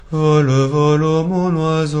Vole, vole, ô mon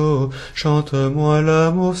oiseau, chante-moi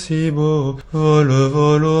l'amour si beau. Vole,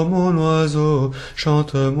 vole, ô mon oiseau,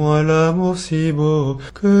 chante-moi l'amour si beau,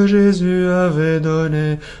 que Jésus avait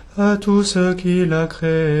donné à tout ce qu'il a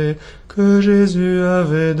créé, que Jésus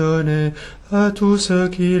avait donné à tout ce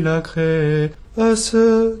qu'il a créé, à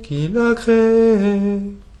ce qu'il a créé.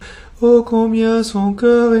 Oh combien son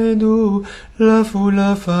cœur est doux, la foule,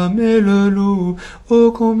 la femme et le loup.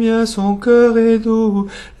 Oh combien son cœur est doux,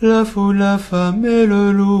 la foule, la femme et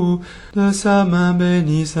le loup. De sa main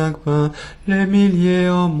bénie 5 pains, les milliers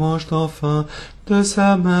en mangent enfin. De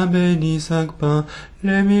sa main bénie 5 pains,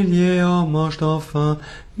 les milliers en mangent enfin.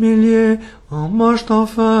 Milliers en mangent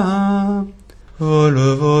enfin.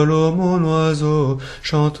 Vole, vole, ô mon oiseau,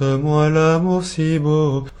 chante-moi l'amour si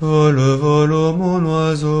beau. Vole, vole, ô mon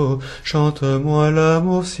oiseau, chante-moi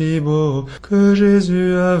l'amour si beau, que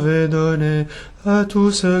Jésus avait donné à tout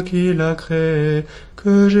ce qu'il a créé,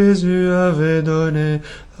 que Jésus avait donné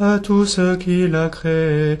à tout ce qu'il a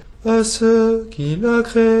créé, à ce qu'il a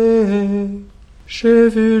créé. J'ai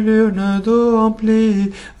vu l'urne d'eau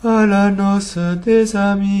emplie à la noce des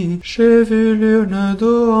amis. J'ai vu l'urne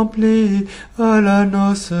d'eau emplie à la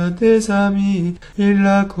noce des amis. Il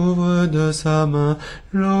la couvre de sa main,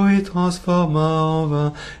 l'eau y transforma en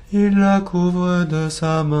vin. Il la couvre de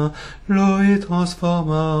sa main, l'eau y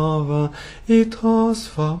transforma en vin. Il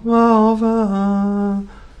transforma en vin.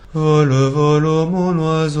 Vole, vole, ô mon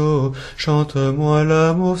oiseau, chante-moi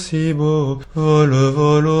l'amour si beau. Vole,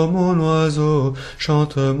 vole, ô mon oiseau,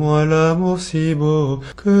 chante-moi l'amour si beau,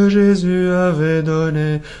 que Jésus avait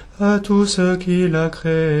donné à tout ce qu'il a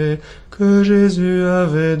créé, que Jésus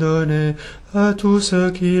avait donné à tout ce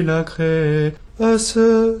qu'il a créé, à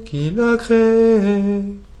ce qu'il a créé.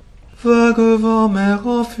 Vague vent, mer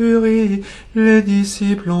en furie, les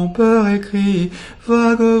disciples ont peur et crient.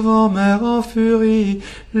 Vague vent, mer en furie,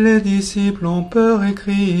 les disciples ont peur et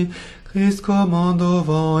crient. Christ commande au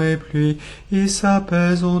vent et pluie, ils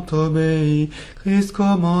s'apaisent, ont obéi. Christ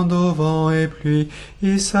commande au vent et pluie,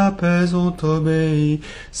 ils s'apaisent, ont obéi.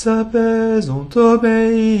 S'apaisent, ont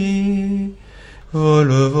obéi.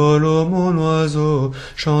 Vole, vole, ô mon oiseau,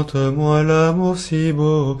 chante-moi l'amour si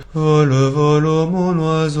beau. Vole, vole, ô mon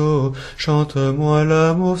oiseau, chante-moi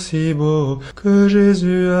l'amour si beau, que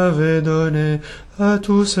Jésus avait donné à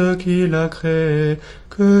tout ce qu'il a créé,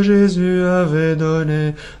 que Jésus avait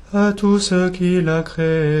donné à tout ce qu'il a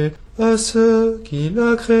créé, à ce qu'il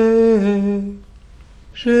a créé.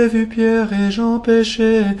 J'ai vu Pierre et Jean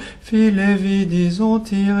pêcher, filet vide ils ont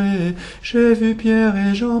tiré. J'ai vu Pierre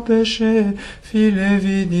et Jean pêcher, filet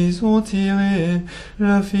vide ils ont tiré.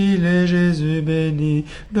 Le filet Jésus béni,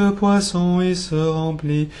 de poissons il se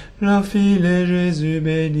remplit. Le filet Jésus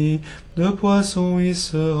béni, de poissons il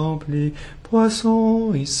se remplit.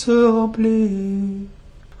 Poissons il se remplit.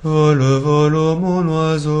 Vole, vole, ô mon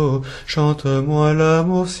oiseau, chante-moi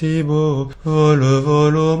l'amour si beau. Vole,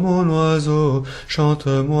 vole, ô mon oiseau,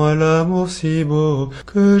 chante-moi l'amour si beau,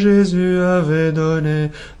 que Jésus avait donné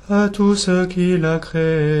à tout ce qu'il a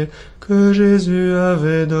créé, que Jésus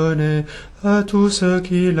avait donné à tout ce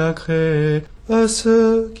qu'il a créé, à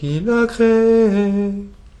ce qu'il a créé.